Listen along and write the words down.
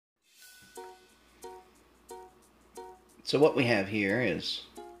So what we have here is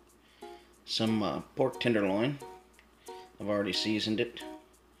some pork tenderloin. I've already seasoned it.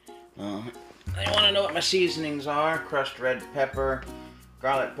 I want to know what my seasonings are. Crushed red pepper,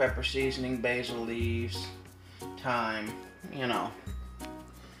 garlic pepper seasoning, basil leaves, thyme, you know.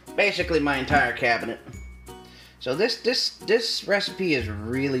 Basically my entire cabinet. So this recipe is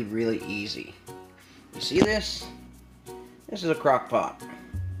really easy. You see this? This is a crock pot.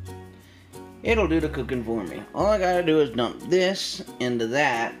 It'll do the cooking for me. All I gotta do is dump this into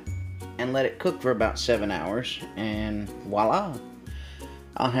that and let it cook for about 7 hours, and voila!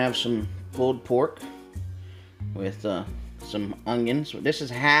 I'll have some pulled pork with some onions. This is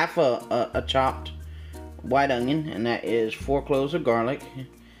half a chopped white onion, and that is 4 cloves of garlic.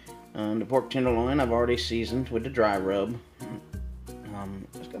 The pork tenderloin I've already seasoned with the dry rub.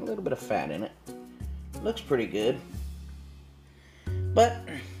 It's got a little bit of fat in it. Looks pretty good. But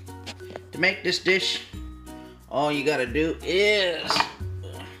to make this dish, all you gotta do is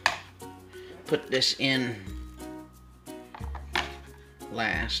put this in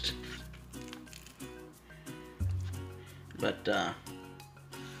last. But I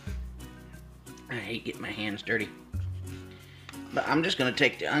hate getting my hands dirty. But I'm just gonna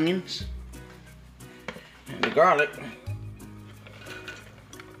take the onions and the garlic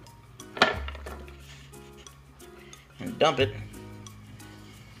and dump it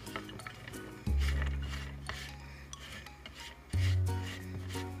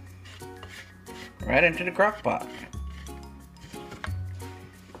right into the crock pot.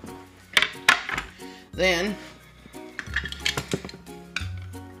 Then,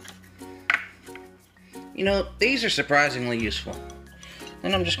 you know, these are surprisingly useful.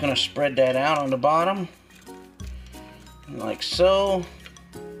 Then I'm just going to spread that out on the bottom, like so.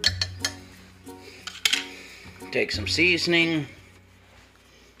 Take some seasoning,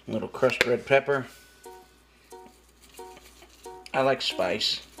 a little crushed red pepper. I like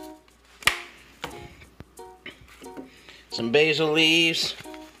spice. Some basil leaves.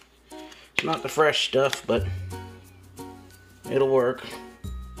 It's not the fresh stuff, but it'll work.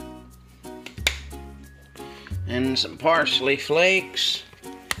 And some parsley flakes.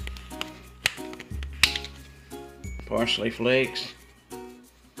 Parsley flakes.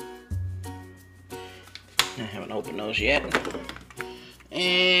 I haven't opened those yet.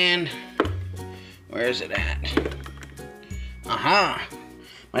 And where is it at? Aha!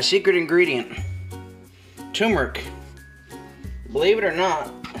 My secret ingredient. Turmeric. Believe it or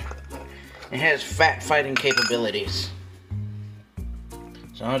not, it has fat fighting capabilities.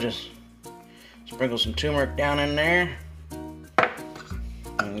 So I'll just sprinkle some turmeric down in there.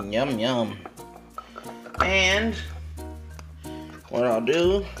 Yum yum. And what I'll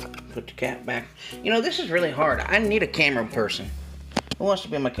do, put the cap back. You know, this is really hard. I need a camera person. Who wants to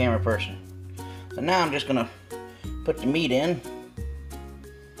be my camera person? So now I'm just gonna put the meat in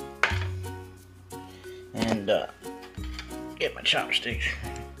and get my chopsticks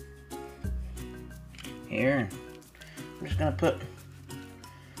here. I'm just gonna put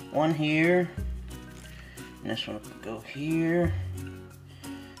one here, and this one will go here.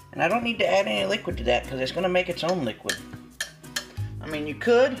 And I don't need to add any liquid to that because it's gonna make its own liquid. I mean, you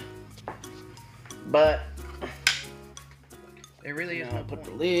could, but it really is. I'll put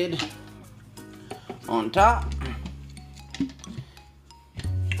the lid on top.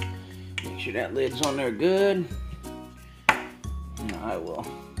 Make sure that lid's on there good. And I will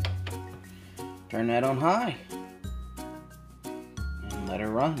turn that on high and let her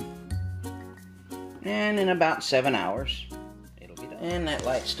run. And in about 7 hours, it'll be done. And that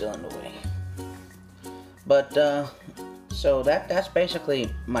light's still in the way. But so that's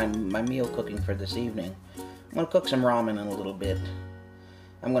basically my meal cooking for this evening. I'm gonna cook some ramen in a little bit.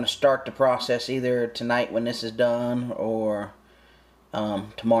 I'm gonna start the process either tonight when this is done or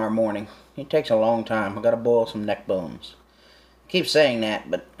tomorrow morning. It takes a long time. I gotta boil some neck bones. I keep saying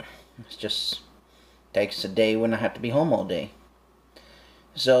that, but it just takes a day when I have to be home all day.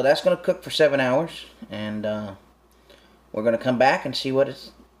 So that's gonna cook for 7 hours, and we're gonna come back and see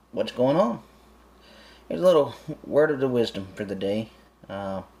what's going on. Here's a little word of the wisdom for the day.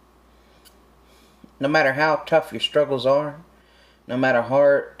 No matter how tough your struggles are, no matter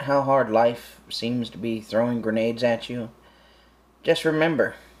how hard life seems to be throwing grenades at you, just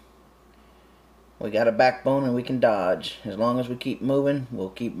remember, we got a backbone and we can dodge. As long as we keep moving, we'll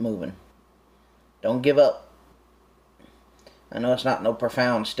keep moving. Don't give up. I know it's not no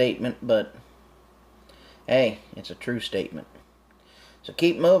profound statement, but hey, it's a true statement. So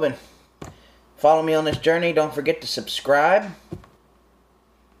keep moving. Follow me on this journey. Don't forget to subscribe.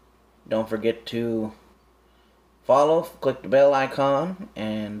 Don't forget to follow, click the bell icon,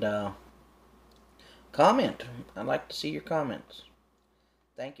 and comment. I'd like to see your comments.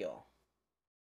 Thank you all.